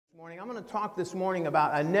I'm going to talk this morning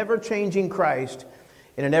about a never-changing Christ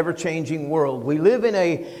in an ever-changing world. We live in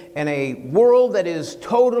a world that is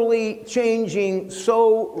totally changing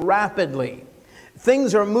so rapidly.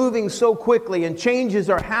 Things are moving so quickly and changes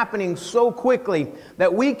are happening so quickly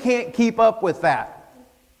that we can't keep up with that.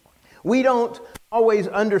 We don't always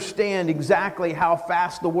understand exactly how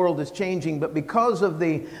fast the world is changing, but because of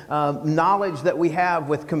the knowledge that we have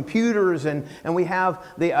with computers and we have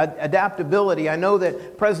the adaptability. I know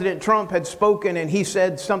that President Trump had spoken and he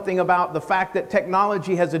said something about the fact that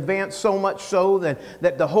technology has advanced so much so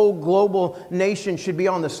that the whole global nation should be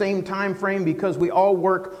on the same time frame because we all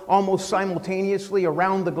work almost simultaneously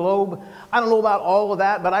around the globe. I don't know about all of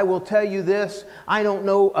that, but I will tell you this. I don't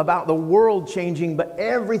know about the world changing, but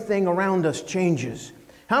everything around us changes.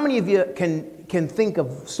 How many of you can think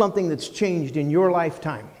of something that's changed in your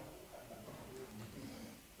lifetime?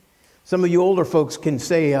 Some of you older folks can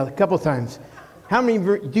say a couple times. How many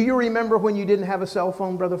do you remember when you didn't have a cell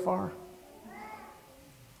phone, Brother Farr?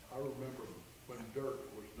 I remember when dirt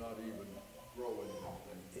was not even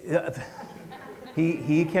growing.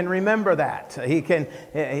 He can remember that.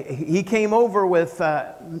 He came over with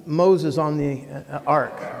Moses on the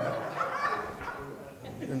ark.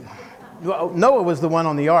 Well, Noah was the one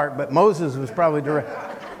on the ark, but Moses was probably direct.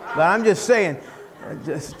 But I'm just saying,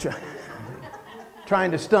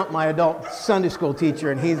 trying to stump my adult Sunday school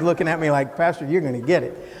teacher, and he's looking at me like, Pastor, you're going to get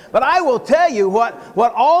it. But I will tell you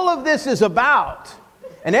what all of this is about,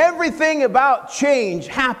 and everything about change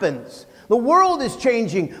happens. The world is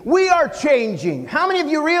changing. We are changing. How many of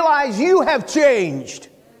you realize you have changed?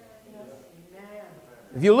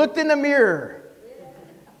 If you looked in the mirror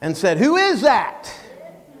and said, who is that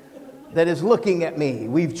is looking at me?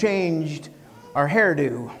 We've changed our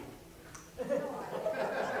hairdo.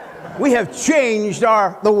 We have changed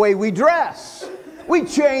the way we dress. We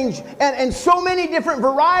changed, and so many different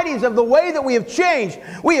varieties of the way that we have changed.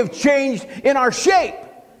 We have changed in our shape.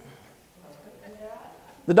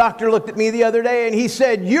 The doctor looked at me the other day and he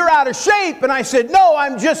said, you're out of shape. And I said, no,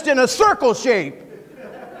 I'm just in a circle shape.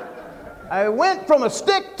 I went from a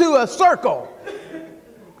stick to a circle.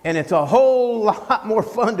 And it's a whole lot more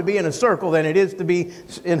fun to be in a circle than it is to be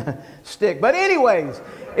in a stick. But anyways,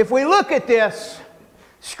 if we look at this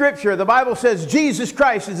scripture, the Bible says Jesus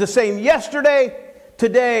Christ is the same yesterday,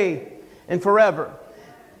 today, and forever.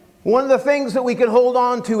 One of the things that we can hold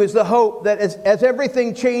on to is the hope that as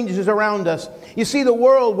everything changes around us, you see the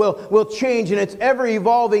world will change, and it's ever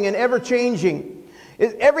evolving and ever changing.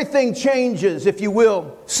 Everything changes, if you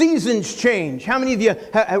will. Seasons change. How many of you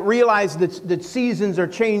realize that seasons are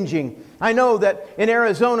changing? I know that in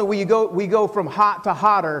Arizona we go from hot to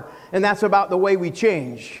hotter, and that's about the way we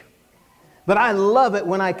change. But I love it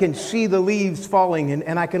when I can see the leaves falling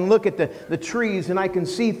and I can look at the trees and I can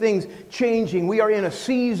see things changing. We are in a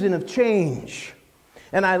season of change.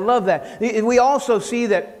 And I love that. We also see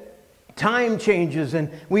that time changes. And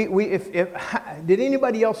did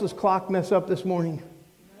anybody else's clock mess up this morning?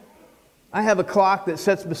 I have a clock that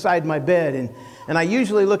sits beside my bed, and I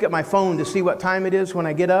usually look at my phone to see what time it is when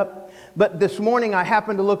I get up. But this morning I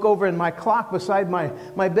happened to look over and my clock beside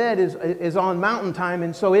my bed is on mountain time,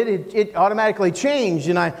 and so it automatically changed.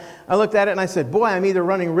 And I looked at it and I said, boy, I'm either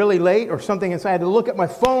running really late or something. And so I had to look at my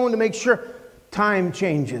phone to make sure time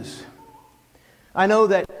changes. I know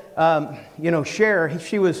that, Cher,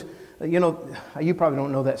 she was... you probably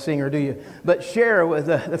don't know that singer, do you? But Cher was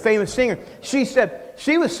the famous singer. She said,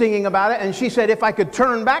 she was singing about it, and she said, if I could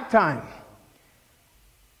turn back time.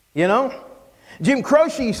 You know? Jim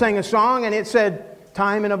Croce sang a song, and it said,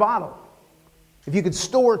 time in a bottle. If you could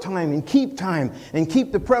store time and keep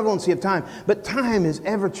the prevalency of time. But time is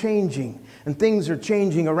ever changing, and things are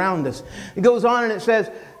changing around us. It goes on and it says,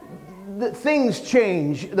 things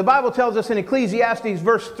change. The Bible tells us in Ecclesiastes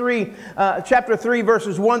chapter 3,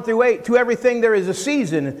 verses 1 through 8, to everything there is a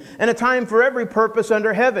season and a time for every purpose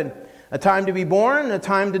under heaven. A time to be born and a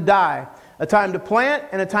time to die. A time to plant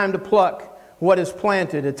and a time to pluck what is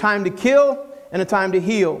planted. A time to kill and a time to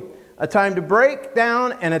heal. A time to break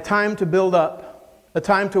down and a time to build up. A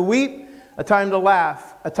time to weep, a time to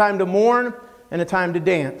laugh. A time to mourn and a time to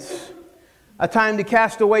dance. A time to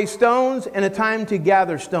cast away stones and a time to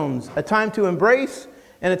gather stones. A time to embrace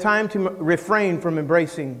and a time to refrain from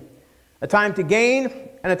embracing. A time to gain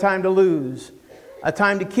and a time to lose. A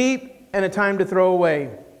time to keep and a time to throw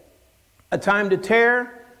away. A time to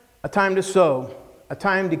tear, a time to sow. A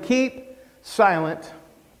time to keep silent.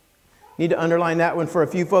 Need to underline that one for a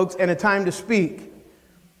few folks. And a time to speak.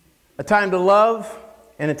 A time to love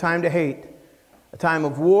and a time to hate. A time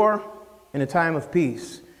of war and a time of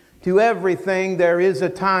peace. To everything there is a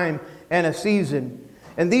time and a season.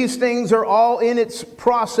 And these things are all in its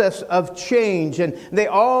process of change, and they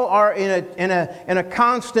all are in a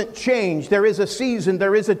constant change. There is a season,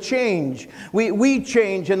 there is a change. We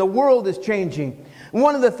change, and the world is changing.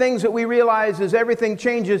 One of the things that we realize is everything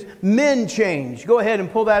changes. Men change. Go ahead and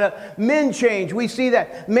pull that up. Men change. We see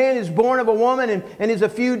that man is born of a woman and is a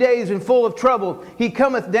few days and full of trouble. He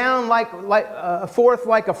cometh down forth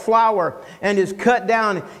like a flower and is cut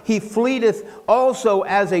down. He fleeteth also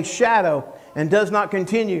as a shadow and does not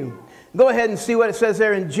continue. Go ahead and see what it says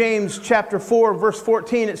there in James chapter 4, verse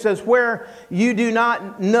 14. It says, where you do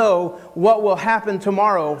not know what will happen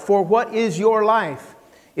tomorrow, for what is your life?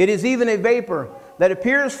 It is even a vapor that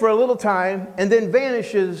appears for a little time and then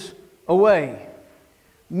vanishes away.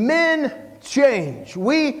 Men change.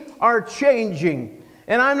 We are changing.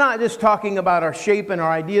 And I'm not just talking about our shape and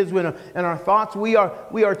our ideas and our thoughts. We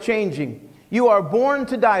are changing. You are born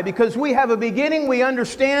to die. Because we have a beginning, we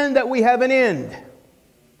understand that we have an end.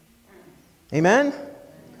 Amen?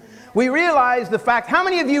 We realize the fact. How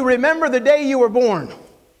many of you remember the day you were born?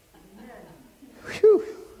 Whew.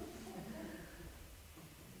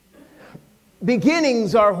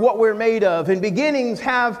 Beginnings are what we're made of, and beginnings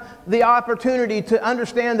have the opportunity to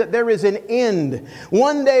understand that there is an end.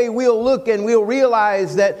 One day we'll look and we'll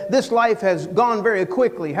realize that this life has gone very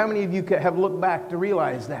quickly. How many of you have looked back to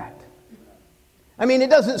realize that? I mean,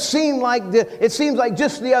 it doesn't seem like, it seems like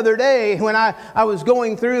just the other day when I was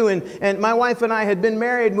going through and my wife and I had been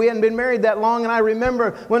married. We hadn't been married that long, and I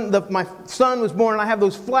remember when my son was born, and I have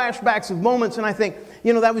those flashbacks of moments, and I think,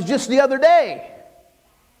 you know, that was just the other day.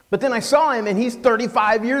 But then I saw him, and he's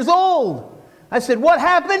 35 years old. I said, what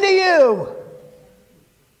happened to you?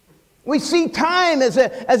 We see time as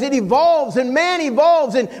it evolves, and man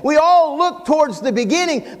evolves, and we all look towards the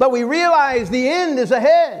beginning, but we realize the end is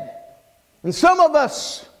ahead. And some of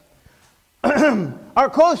us are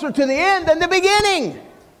closer to the end than the beginning.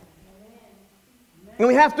 And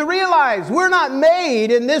we have to realize we're not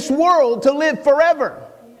made in this world to live forever.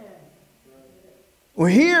 We're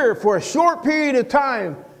here for a short period of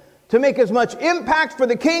time to make as much impact for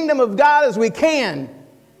the kingdom of God as we can.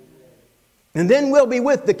 And then we'll be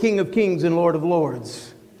with the King of Kings and Lord of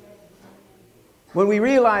Lords. When we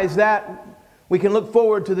realize that, we can look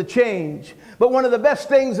forward to the change. But one of the best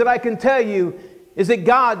things that I can tell you is that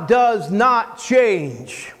God does not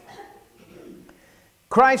change.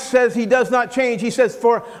 Christ says He does not change. He says,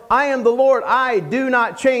 for I am the Lord, I do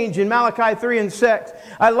not change, in Malachi 3 and 6.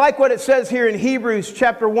 I like what it says here in Hebrews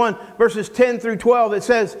chapter 1, verses 10 through 12. It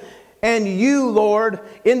says, and you, Lord,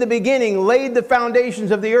 in the beginning laid the foundations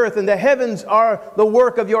of the earth, and the heavens are the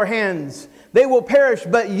work of your hands. They will perish,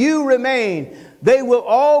 but you remain. They will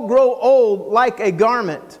all grow old like a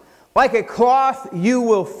garment. Like a cloth, you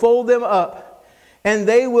will fold them up, and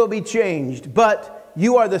they will be changed. But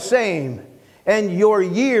you are the same, and your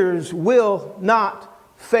years will not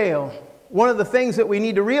fail. One of the things that we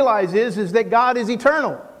need to realize is that God is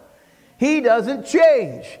eternal. He doesn't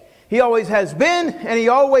change. He always has been, and He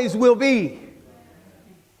always will be.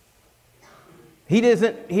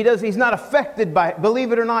 He's not affected by it.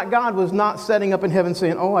 Believe it or not, God was not setting up in heaven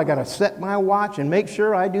saying, oh, I got to set my watch and make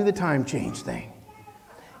sure I do the time change thing.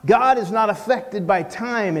 God is not affected by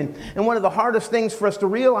time. And one of the hardest things for us to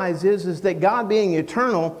realize is that God being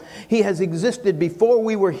eternal, He has existed before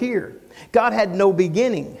we were here. God had no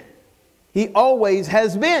beginning. He always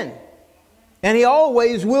has been. And He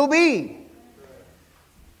always will be.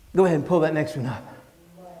 Go ahead and pull that next one up.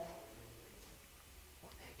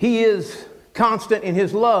 He is constant in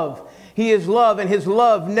His love. He is love, and His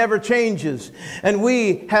love never changes. And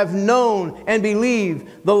we have known and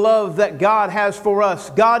believed the love that God has for us.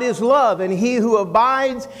 God is love, and he who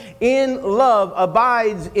abides in love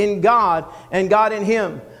abides in God, and God in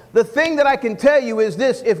him. The thing that I can tell you is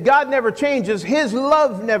this: if God never changes, His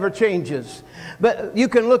love never changes. But you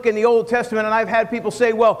can look in the Old Testament, and I've had people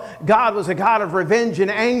say, well, God was a God of revenge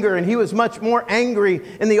and anger, and He was much more angry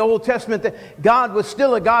in the Old Testament. That God was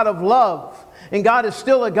still a God of love. And God is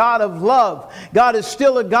still a God of love. God is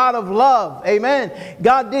still a God of love. Amen.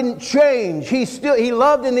 God didn't change. He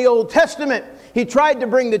loved in the Old Testament. He tried to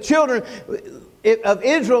bring the children of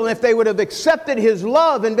Israel, and if they would have accepted His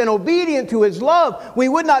love and been obedient to His love, we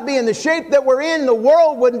would not be in the shape that we're in. The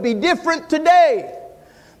world wouldn't be different today.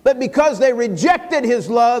 But because they rejected His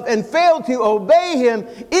love and failed to obey Him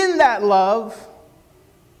in that love,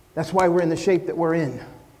 that's why we're in the shape that we're in.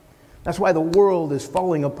 That's why the world is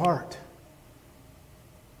falling apart.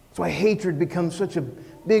 That's why hatred becomes such a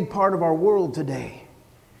big part of our world today.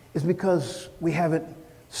 It's because we haven't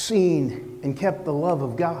seen and kept the love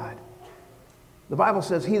of God. The Bible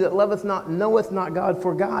says, he that loveth not knoweth not God,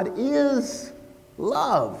 for God is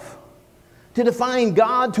love. To define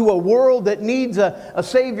God to a world that needs a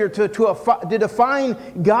Savior, to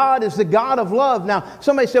define God as the God of love. Now,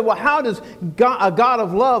 somebody said, well, how does a God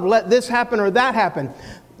of love let this happen or that happen?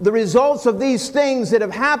 The results of these things that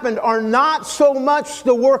have happened are not so much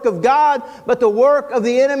the work of God, but the work of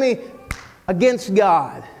the enemy against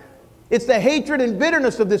God. It's the hatred and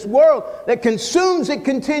bitterness of this world that consumes it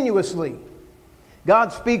continuously.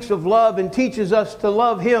 God speaks of love and teaches us to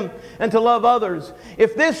love Him and to love others.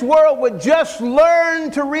 If this world would just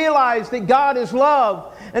learn to realize that God is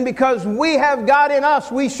love, and because we have God in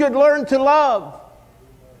us, we should learn to love,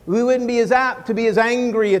 we wouldn't be as apt to be as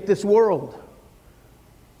angry at this world.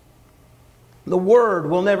 The Word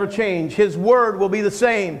will never change. His Word will be the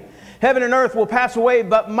same. Heaven and earth will pass away,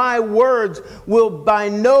 but my words will by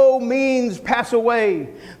no means pass away.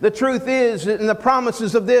 The truth is, and the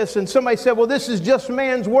promises of this, and somebody said, well, this is just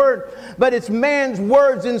man's word, but it's man's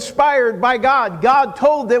words inspired by God. God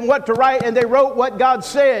told them what to write, and they wrote what God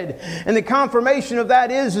said. And the confirmation of that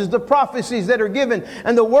is the prophecies that are given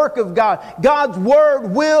and the work of God. God's word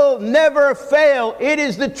will never fail. It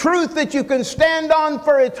is the truth that you can stand on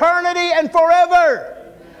for eternity and forever.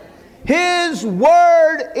 His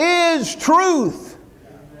word is truth.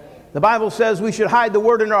 The Bible says we should hide the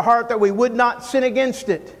word in our heart that we would not sin against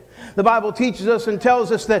it. The Bible teaches us and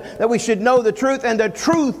tells us that we should know the truth, and the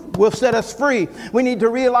truth will set us free. We need to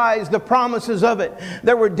realize the promises of it.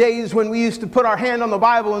 There were days when we used to put our hand on the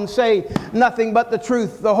Bible and say nothing but the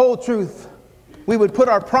truth, the whole truth. We would put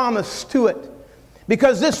our promise to it,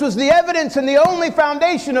 because this was the evidence and the only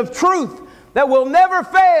foundation of truth that will never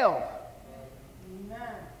fail.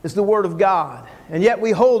 Is the Word of God. And yet we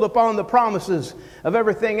hold upon the promises of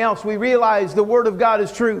everything else. We realize the Word of God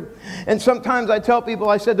is true. And sometimes I tell people,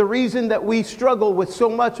 I said, the reason that we struggle with so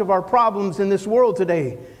much of our problems in this world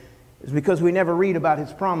today is because we never read about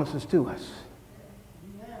His promises to us.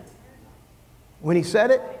 When He said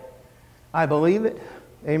it, I believe it.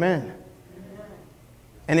 Amen.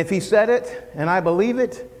 And if He said it and I believe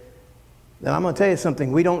it, then I'm going to tell you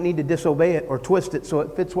something. We don't need to disobey it or twist it so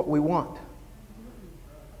it fits what we want.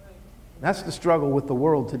 That's the struggle with the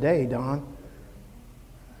world today, Don.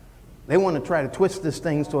 They want to try to twist this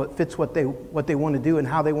thing so it fits what they want to do and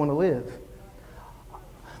how they want to live.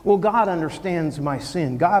 Well, God understands my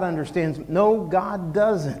sin. God understands. No, God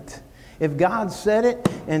doesn't. If God said it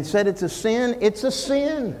and said it's a sin, it's a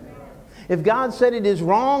sin. If God said it is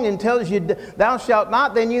wrong and tells you thou shalt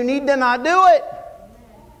not, then you need to not do it.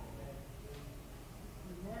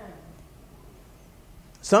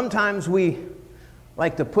 Sometimes we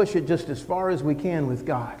like to push it just as far as we can with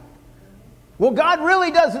God. Well, God really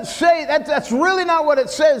doesn't say that. That's really not what it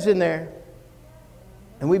says in there.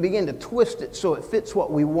 And we begin to twist it so it fits what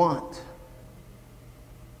we want.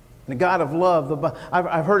 The God of love.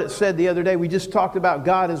 I've heard it said the other day, we just talked about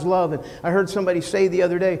God as love, and I heard somebody say the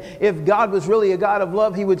other day, if God was really a God of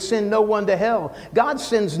love, He would send no one to hell. God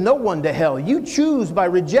sends no one to hell. You choose by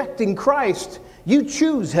rejecting Christ. You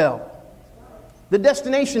choose hell. The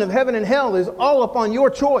destination of heaven and hell is all upon your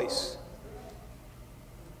choice.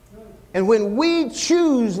 And when we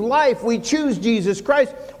choose life, we choose Jesus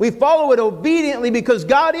Christ, we follow it obediently because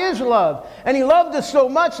God is love. And He loved us so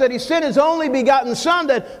much that He sent His only begotten Son,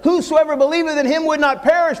 that whosoever believeth in Him would not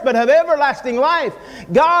perish but have everlasting life.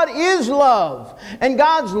 God is love. And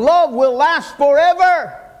God's love will last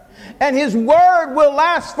forever. And His Word will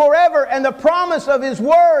last forever. And the promise of His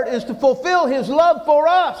Word is to fulfill His love for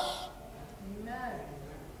us.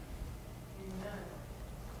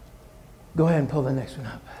 Go ahead and pull the next one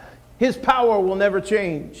up. His power will never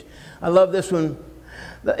change. I love this one.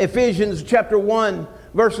 Ephesians chapter 1,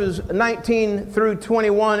 verses 19 through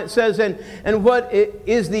 21. It says, and what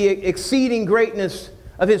is the exceeding greatness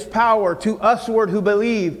of His power to usward who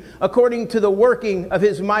believe, according to the working of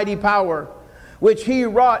His mighty power, which He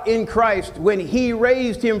wrought in Christ when He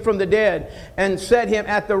raised Him from the dead and set Him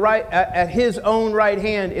at His own right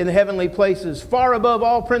hand in the heavenly places, far above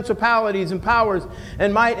all principalities and powers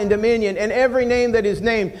and might and dominion and every name that is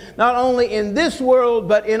named, not only in this world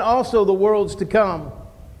but in also the worlds to come.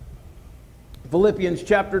 Philippians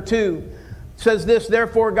chapter 2 says this,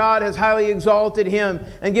 therefore God has highly exalted Him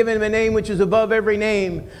and given Him a name which is above every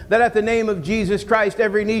name, that at the name of Jesus Christ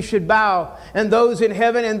every knee should bow, and those in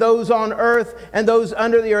heaven and those on earth and those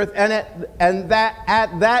under the earth, and that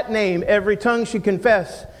at that name every tongue should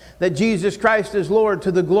confess that Jesus Christ is Lord,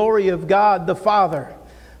 to the glory of God the Father.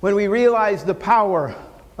 When we realize the power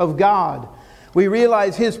of God, we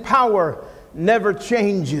realize His power never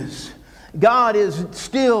changes. God is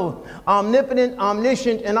still omnipotent,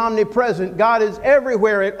 omniscient, and omnipresent. God is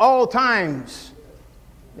everywhere at all times.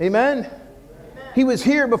 Amen? He was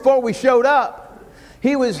here before we showed up.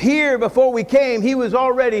 He was here before we came. He was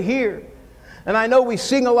already here. And I know we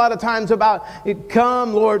sing a lot of times about,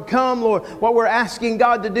 come Lord, come Lord. What we're asking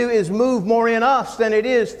God to do is move more in us than it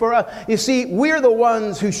is for us. You see, we're the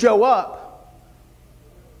ones who show up.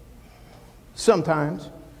 Sometimes.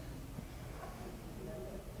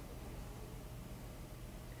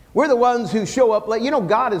 We're the ones who show up late. You know,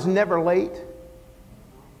 God is never late.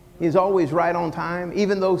 He's always right on time,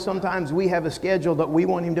 even though sometimes we have a schedule that we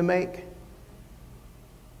want Him to make.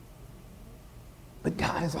 But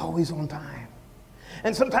God is always on time.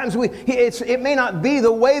 And sometimes it may not be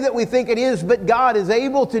the way that we think it is, but God is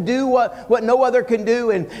able to do what no other can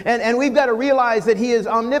do. And we've got to realize that He is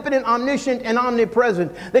omnipotent, omniscient, and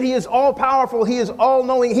omnipresent. That He is all-powerful. He is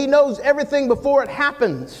all-knowing. He knows everything before it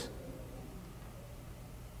happens.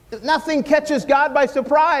 Nothing catches God by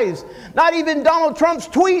surprise. Not even Donald Trump's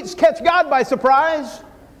tweets catch God by surprise.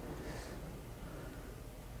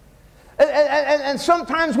 And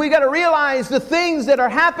sometimes we got to realize the things that are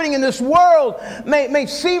happening in this world may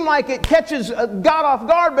seem like it catches God off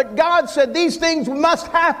guard, but God said these things must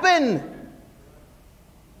happen.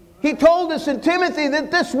 He told us in Timothy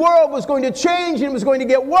that this world was going to change and was going to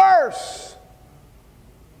get worse.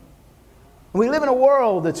 We live in a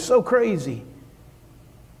world that's so crazy.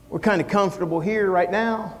 We're kind of comfortable here right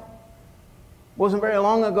now. It wasn't very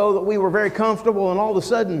long ago that we were very comfortable, and all of a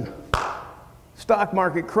sudden, stock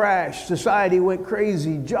market crashed, society went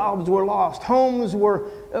crazy, jobs were lost, homes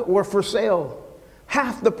were for sale,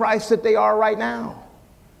 half the price that they are right now.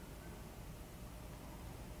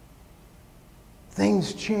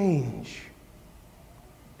 Things change,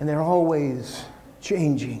 and they're always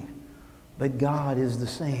changing, but God is the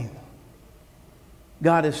same.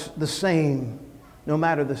 God is the same no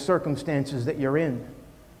matter the circumstances that you're in.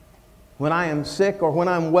 When I am sick or when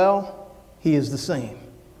I'm well, He is the same.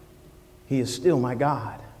 He is still my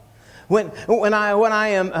God. When I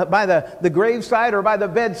am by the graveside or by the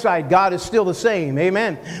bedside, God is still the same.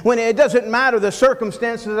 Amen. When it doesn't matter the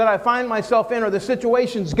circumstances that I find myself in or the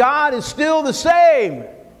situations, God is still the same.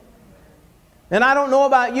 And I don't know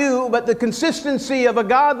about you, but the consistency of a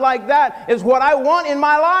God like that is what I want in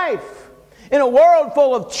my life. In a world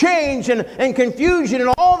full of change and confusion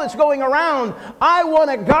and all that's going around, I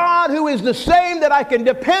want a God who is the same that I can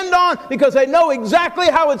depend on because I know exactly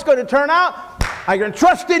how it's going to turn out. I can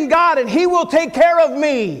trust in God and He will take care of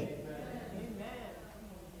me.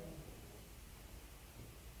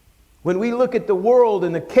 When we look at the world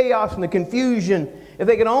and the chaos and the confusion, if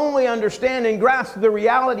they could only understand and grasp the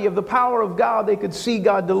reality of the power of God, they could see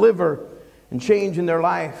God deliver and change in their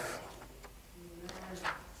life.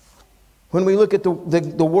 When we look at the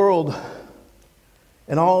world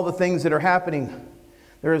and all the things that are happening,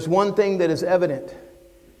 there is one thing that is evident,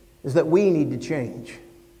 is that we need to change.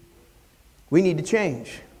 We need to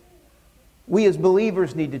change. We as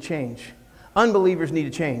believers need to change. Unbelievers need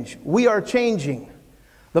to change. We are changing.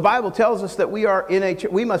 The Bible tells us that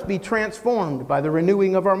we must be transformed by the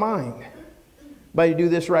renewing of our mind. By do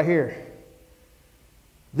this right here.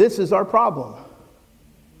 This is our problem.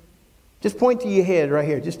 Just point to your head right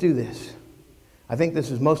here. Just do this. I think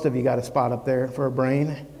this is, most of you got a spot up there for a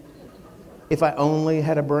brain. If I only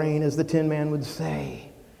had a brain, as the Tin Man would say.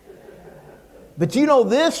 But you know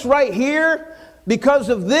this right here, because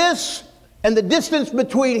of this and the distance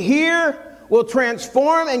between here will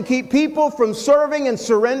transform and keep people from serving and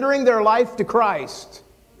surrendering their life to Christ.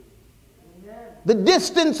 The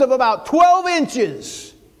distance of about 12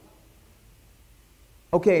 inches.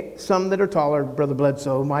 Okay, some that are taller, Brother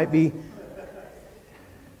Bledsoe, might be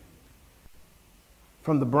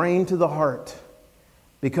from the brain to the heart,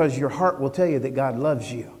 because your heart will tell you that God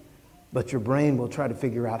loves you, but your brain will try to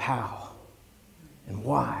figure out how and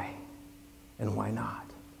why not.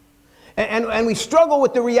 And we struggle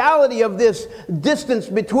with the reality of this distance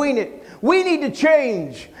between it. We need to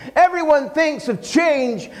change. Everyone thinks of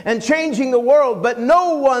change and changing the world, but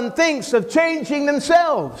no one thinks of changing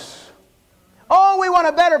themselves. Oh, we want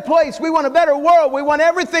a better place. We want a better world. We want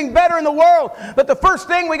everything better in the world. But the first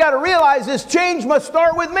thing we got to realize is change must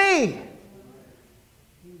start with me.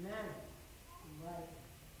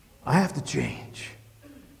 I have to change.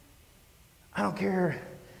 I don't care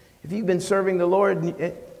if you've been serving the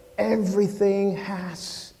Lord. Everything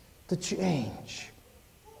has to change.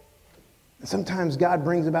 And sometimes God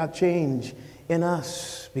brings about change in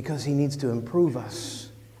us because He needs to improve us,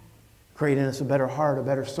 create in us a better heart, a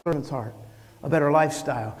better servant's heart, a better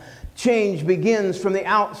lifestyle. Change begins from the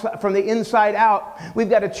outside, from the inside out. We've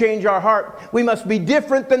got to change our heart. We must be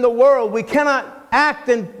different than the world. We cannot act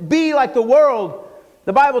and be like the world.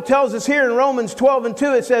 The Bible tells us here in Romans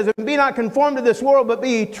 12:2, it says, "And be not conformed to this world, but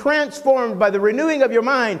be transformed by the renewing of your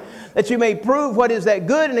mind, that you may prove what is that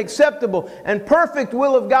good and acceptable and perfect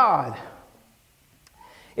will of God."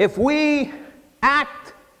 If we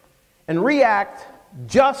act and react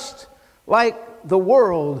just like the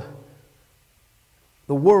world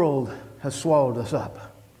has swallowed us up.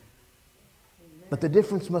 But the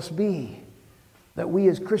difference must be that we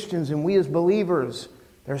as Christians and we as believers,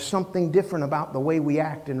 there's something different about the way we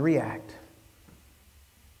act and react.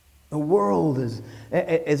 The world is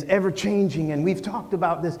ever changing, and we've talked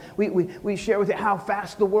about this. We share with you how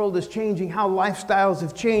fast the world is changing, how lifestyles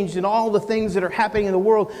have changed, and all the things that are happening in the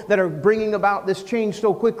world that are bringing about this change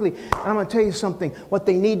so quickly. And I'm going to tell you something. What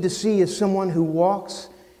they need to see is someone who walks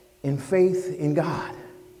in faith in God.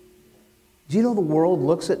 Do you know the world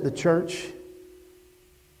looks at the church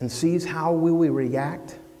and sees how we will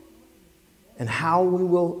react and how we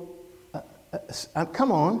will...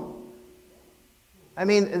 come on. I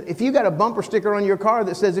mean, if you got a bumper sticker on your car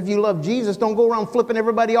that says, "If you love Jesus, don't go around flipping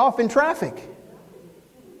everybody off in traffic."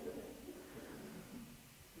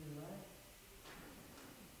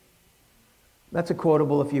 That's a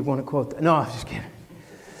quotable if you want to quote that. No, I'm just kidding.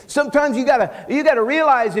 Sometimes you gotta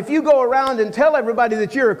realize, if you go around and tell everybody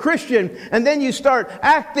that you're a Christian and then you start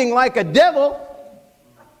acting like a devil,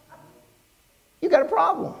 you got a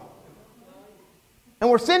problem. And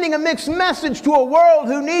we're sending a mixed message to a world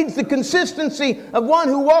who needs the consistency of one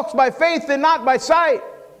who walks by faith and not by sight.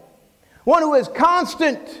 One who is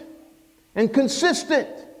constant and consistent.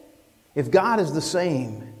 If God is the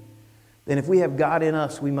same, then if we have God in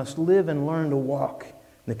us, we must live and learn to walk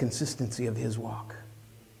in the consistency of His walk.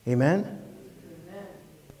 Amen? Amen.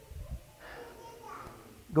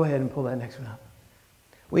 Go ahead and pull that next one up.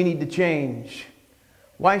 We need to change.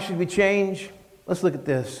 Why should we change? Let's look at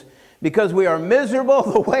this. Because we are miserable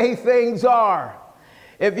the way things are.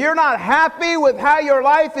 If you're not happy with how your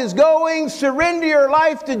life is going, surrender your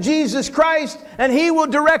life to Jesus Christ, and He will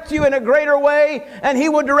direct you in a greater way, and He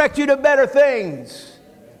will direct you to better things.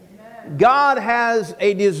 Amen. God has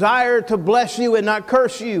a desire to bless you and not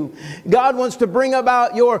curse you. God wants to bring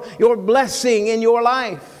about your blessing in your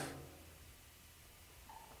life.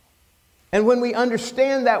 And when we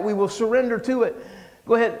understand that, we will surrender to it.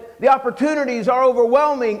 Go ahead. The opportunities are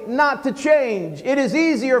overwhelming not to change. It is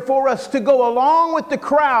easier for us to go along with the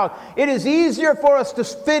crowd. It is easier for us to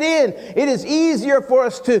fit in. It is easier for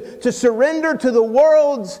us to surrender to the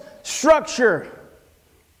world's structure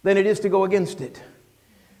than it is to go against it.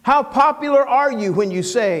 How popular are you when you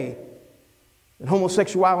say that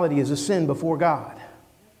homosexuality is a sin before God?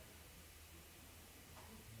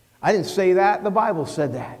 I didn't say that. The Bible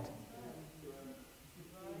said that.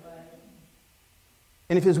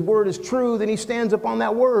 And if His word is true, then He stands up on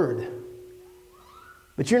that word.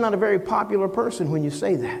 But you're not a very popular person when you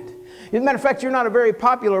say that. As a matter of fact, you're not a very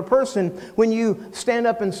popular person when you stand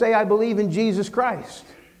up and say, "I believe in Jesus Christ."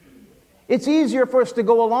 It's easier for us to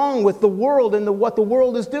go along with the world and what the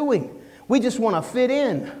world is doing. We just want to fit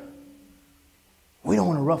in. We don't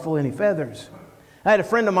want to ruffle any feathers. I had a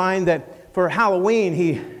friend of mine that for Halloween,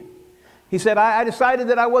 he said, I decided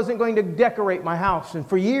that I wasn't going to decorate my house. And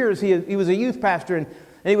for years, he was a youth pastor, and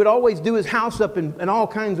he would always do his house up in all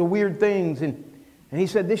kinds of weird things. And he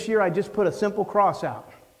said, "This year I just put a simple cross out."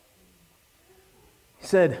 He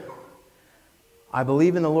said, "I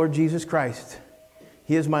believe in the Lord Jesus Christ.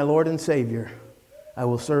 He is my Lord and Savior. I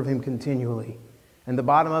will serve Him continually." And the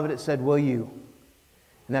bottom of it, it said, "Will you?"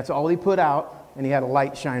 And that's all he put out, and he had a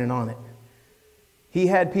light shining on it. He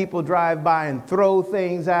had people drive by and throw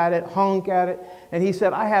things at it, honk at it. And he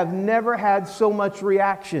said, "I have never had so much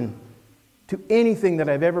reaction to anything that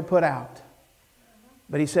I've ever put out."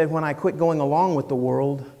 But he said, when I quit going along with the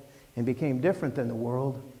world and became different than the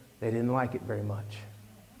world, they didn't like it very much.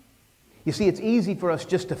 You see, it's easy for us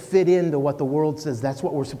just to fit into what the world says. That's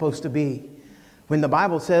what we're supposed to be. When the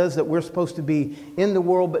Bible says that we're supposed to be in the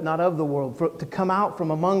world but not of the world, to come out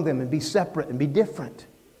from among them and be separate and be different.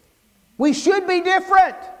 We should be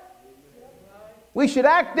different. We should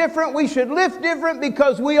act different. We should live different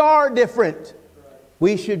because we are different.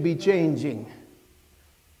 We should be changing.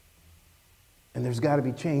 And there's got to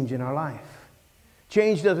be change in our life.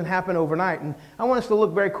 Change doesn't happen overnight. And I want us to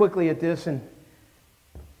look very quickly at this. And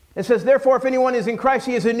it says, "Therefore, if anyone is in Christ,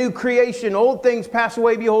 he is a new creation. Old things pass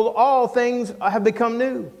away. Behold, all things have become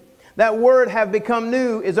new." That word "have become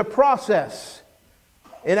new" is a process.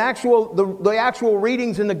 The actual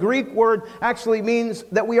readings in the Greek word actually means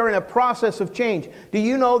that we are in a process of change. Do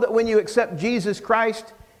you know that when you accept Jesus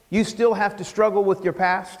Christ, you still have to struggle with your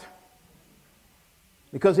past?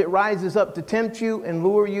 because it rises up to tempt you and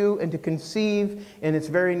lure you and to conceive in its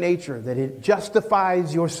very nature that it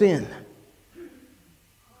justifies your sin.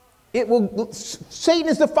 Satan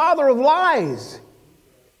is the father of lies.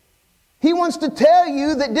 He wants to tell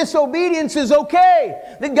you that disobedience is okay,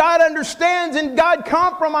 that God understands and God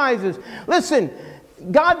compromises. Listen,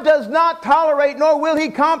 God does not tolerate, nor will He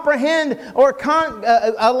comprehend or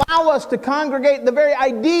allow us to congregate the very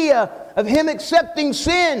idea of Him accepting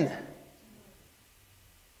sin.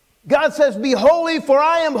 God says, be holy, for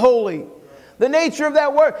I am holy. The nature of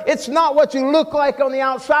that word, it's not what you look like on the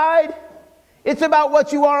outside. It's about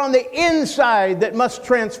what you are on the inside that must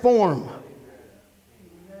transform.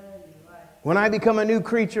 When I become a new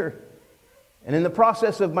creature, and in the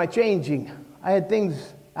process of my changing, I had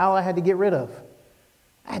things I had to get rid of.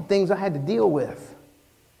 I had things I had to deal with.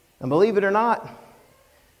 And believe it or not,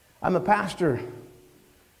 I'm a pastor,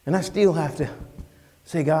 and I still have to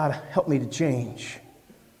say, God, help me to change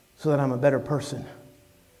so that I'm a better person.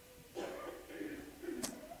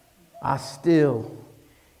 I still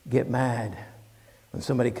get mad when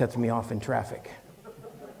somebody cuts me off in traffic.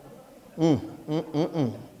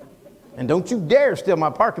 And don't you dare steal my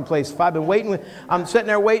parking place. If I've been waiting, I'm sitting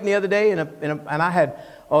there waiting the other day, and I had,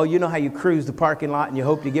 you know how you cruise the parking lot and you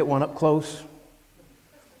hope to get one up close?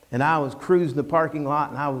 And I was cruising the parking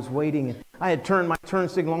lot and I was waiting, and I had turned my turn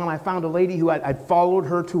signal on. I found a lady who I'd followed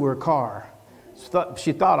her to her car.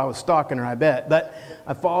 She thought I was stalking her, I bet. But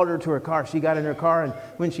I followed her to her car. She got in her car, and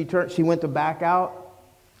when she turned, she went to back out.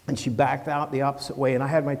 And she backed out the opposite way. And I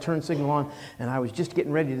had my turn signal on, and I was just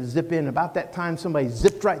getting ready to zip in. About that time, somebody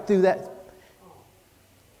zipped right through that.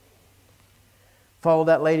 Followed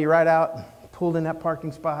that lady right out, pulled in that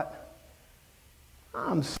parking spot.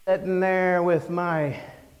 I'm sitting there with my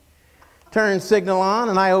turn signal on,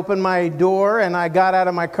 and I opened my door, and I got out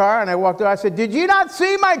of my car, and I walked over. I said, did you not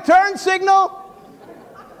see my turn signal?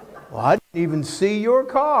 Well, I didn't even see your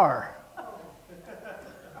car.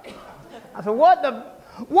 I said, what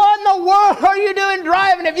in the world are you doing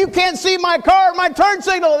driving if you can't see my car, my turn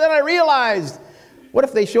signal? And then I realized, what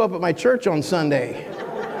if they show up at my church on Sunday?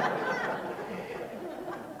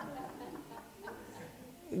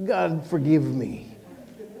 God, forgive me.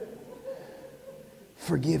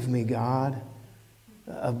 Forgive me, God,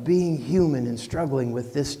 of being human and struggling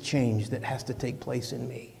with this change that has to take place in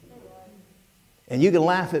me. And you can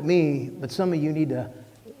laugh at me, but some of you need to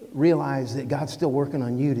realize that God's still working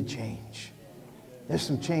on you to change. There's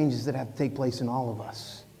some changes that have to take place in all of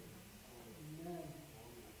us.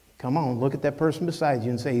 Come on, look at that person beside you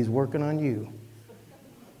and say, He's working on you.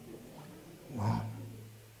 Come on.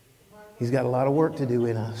 He's got a lot of work to do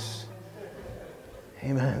in us.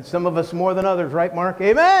 Amen. Some of us more than others, right, Mark?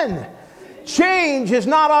 Amen. Change is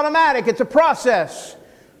not automatic. It's a process.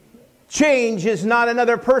 Change is not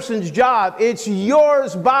another person's job. It's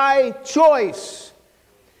yours by choice.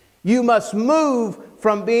 You must move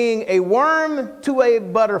from being a worm to a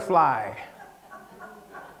butterfly.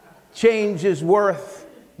 Change is worth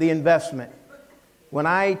the investment. When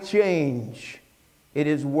I change, it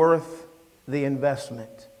is worth the investment.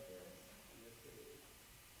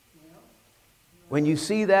 When you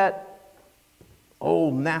see that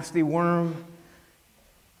old nasty worm,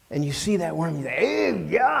 and you see that worm, you say, ew,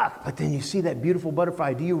 yuck. But then you see that beautiful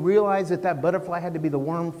butterfly. Do you realize that that butterfly had to be the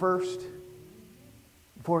worm first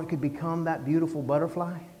before it could become that beautiful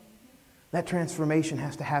butterfly? That transformation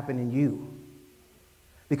has to happen in you.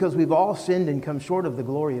 Because we've all sinned and come short of the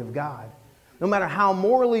glory of God. No matter how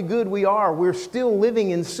morally good we are, we're still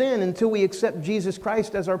living in sin until we accept Jesus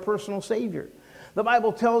Christ as our personal Savior. The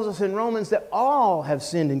Bible tells us in Romans that all have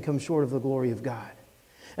sinned and come short of the glory of God.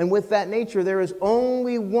 And with that nature, there is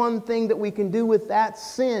only one thing that we can do with that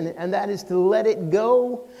sin, and that is to let it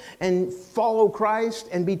go and follow Christ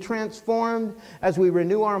and be transformed as we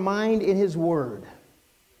renew our mind in His Word.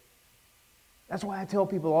 That's why I tell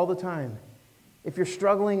people all the time, if you're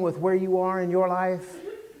struggling with where you are in your life,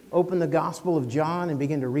 open the Gospel of John and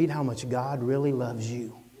begin to read how much God really loves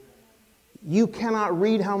you. You cannot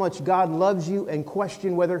read how much God loves you and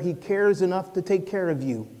question whether He cares enough to take care of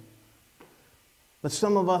you. But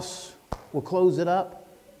some of us will close it up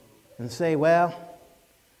and say, well,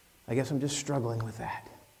 I guess I'm just struggling with that.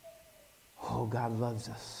 Oh, God loves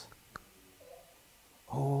us.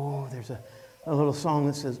 Oh, there's a little song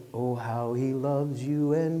that says, oh, how He loves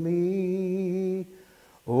you and me.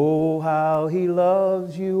 Oh, how He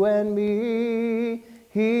loves you and me.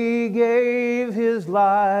 He gave His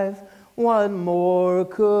life. What more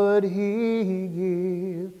could He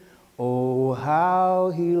give? Oh,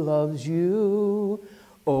 how He loves you.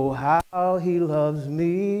 Oh, how He loves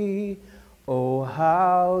me. Oh,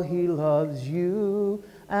 how He loves you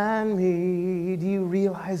and me. Do you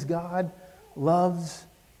realize God loves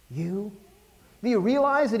you? Do you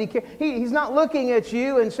realize that He cares? He's not looking at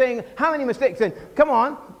you and saying, how many mistakes? And come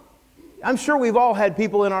on. I'm sure we've all had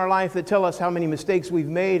people in our life that tell us how many mistakes we've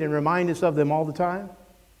made and remind us of them all the time.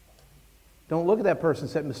 Don't look at that person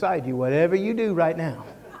sitting beside you, whatever you do right now.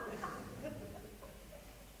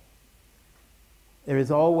 There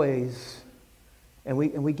is always, and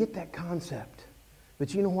we get that concept.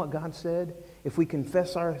 But you know what God said? If we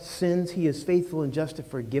confess our sins, He is faithful and just to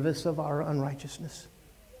forgive us of our unrighteousness.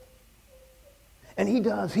 And He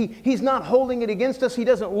does. He's not holding it against us. He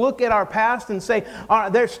doesn't look at our past and say,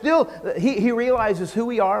 there's still, He realizes who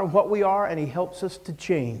we are and what we are, and He helps us to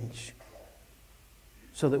change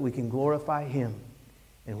so that we can glorify Him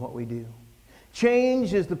in what we do.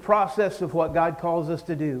 Change is the process of what God calls us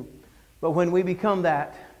to do. But when we become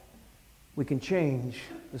that, we can change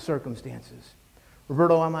the circumstances.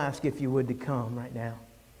 Roberto, I'm going to ask you if you would to come right now.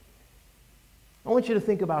 I want you to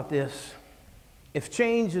think about this. If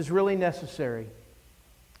change is really necessary,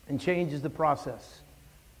 and change is the process,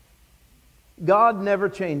 God never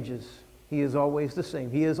changes. He is always the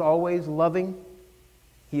same. He is always loving.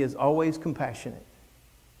 He is always compassionate.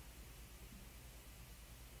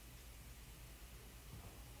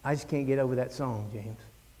 I just can't get over that song, James.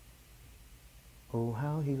 Oh,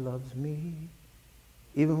 how He loves me.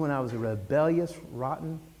 Even when I was a rebellious,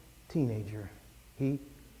 rotten teenager, He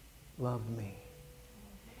loved me.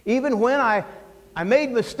 Even when I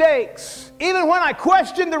made mistakes, even when I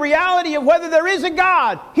questioned the reality of whether there is a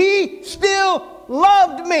God, He still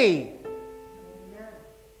loved me.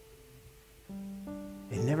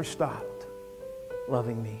 He never stopped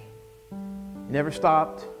loving me. He never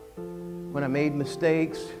stopped when I made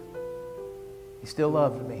mistakes. He still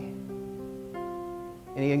loved me.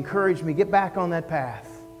 And He encouraged me, get back on that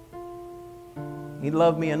path. He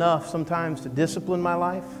loved me enough sometimes to discipline my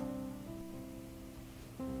life.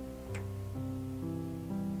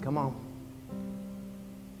 Come on.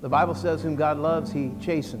 The Bible says whom God loves, He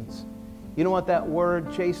chastens. You know what that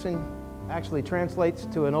word chasten actually translates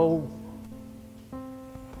to an old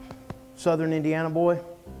southern Indiana boy?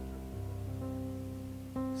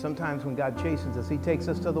 Sometimes when God chastens us, He takes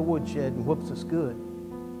us to the woodshed and whoops us good.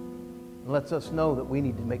 And lets us know that we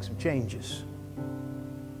need to make some changes.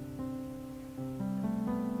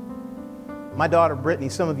 My daughter Brittany,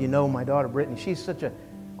 some of you know my daughter Brittany, she's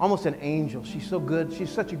almost an angel. She's so good.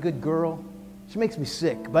 She's such a good girl. She makes me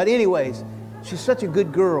sick. But anyways, she's such a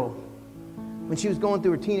good girl. When she was going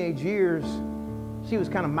through her teenage years, she was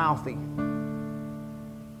kind of mouthy.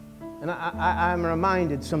 And I'm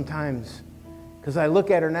reminded sometimes, because I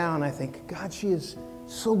look at her now and I think, God, she is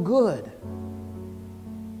so good.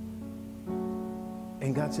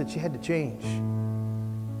 And God said she had to change.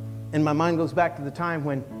 And my mind goes back to the time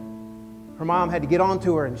when her mom had to get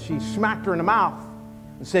onto her and she smacked her in the mouth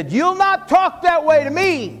and said, you'll not talk that way to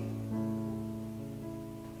me.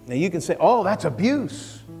 Now you can say, oh, that's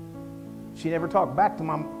abuse. She never talked back to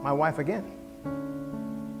my wife again.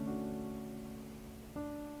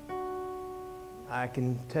 I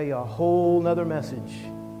can tell you a whole nother message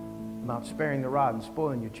about sparing the rod and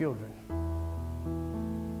spoiling your children.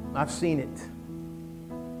 I've seen it.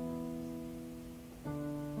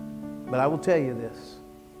 But I will tell you this.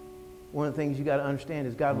 One of the things you got to understand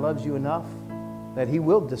is God loves you enough that He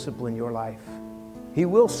will discipline your life. He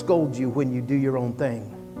will scold you when you do your own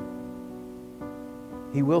thing.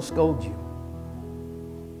 He will scold you.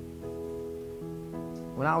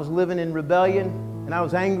 When I was living in rebellion and I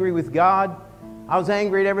was angry with God, I was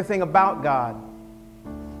angry at everything about God.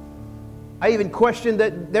 I even questioned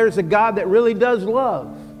that there's a God that really does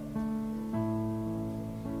love.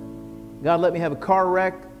 God let me have a car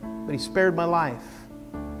wreck, but He spared my life.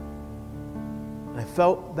 I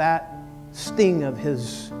felt that sting of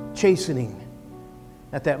His chastening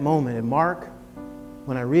at that moment. And Mark,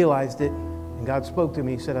 when I realized it, and God spoke to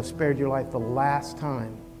me, He said, I've spared your life the last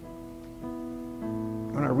time.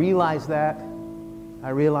 When I realized that, I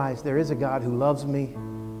realized there is a God who loves me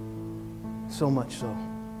so much so.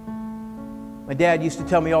 My dad used to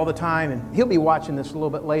tell me all the time, and he'll be watching this a little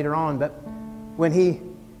bit later on, but when he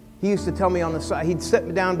used to tell me on the side, he'd set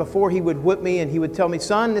me down before he would whip me, and he would tell me,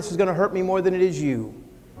 son, this is going to hurt me more than it is you.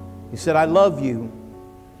 He said, I love you,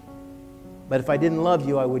 but if I didn't love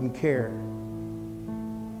you, I wouldn't care.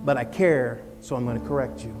 But I care, so I'm going to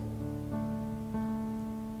correct you.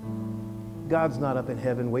 God's not up in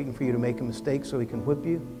heaven waiting for you to make a mistake so He can whip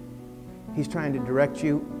you. He's trying to direct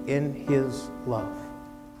you in His love.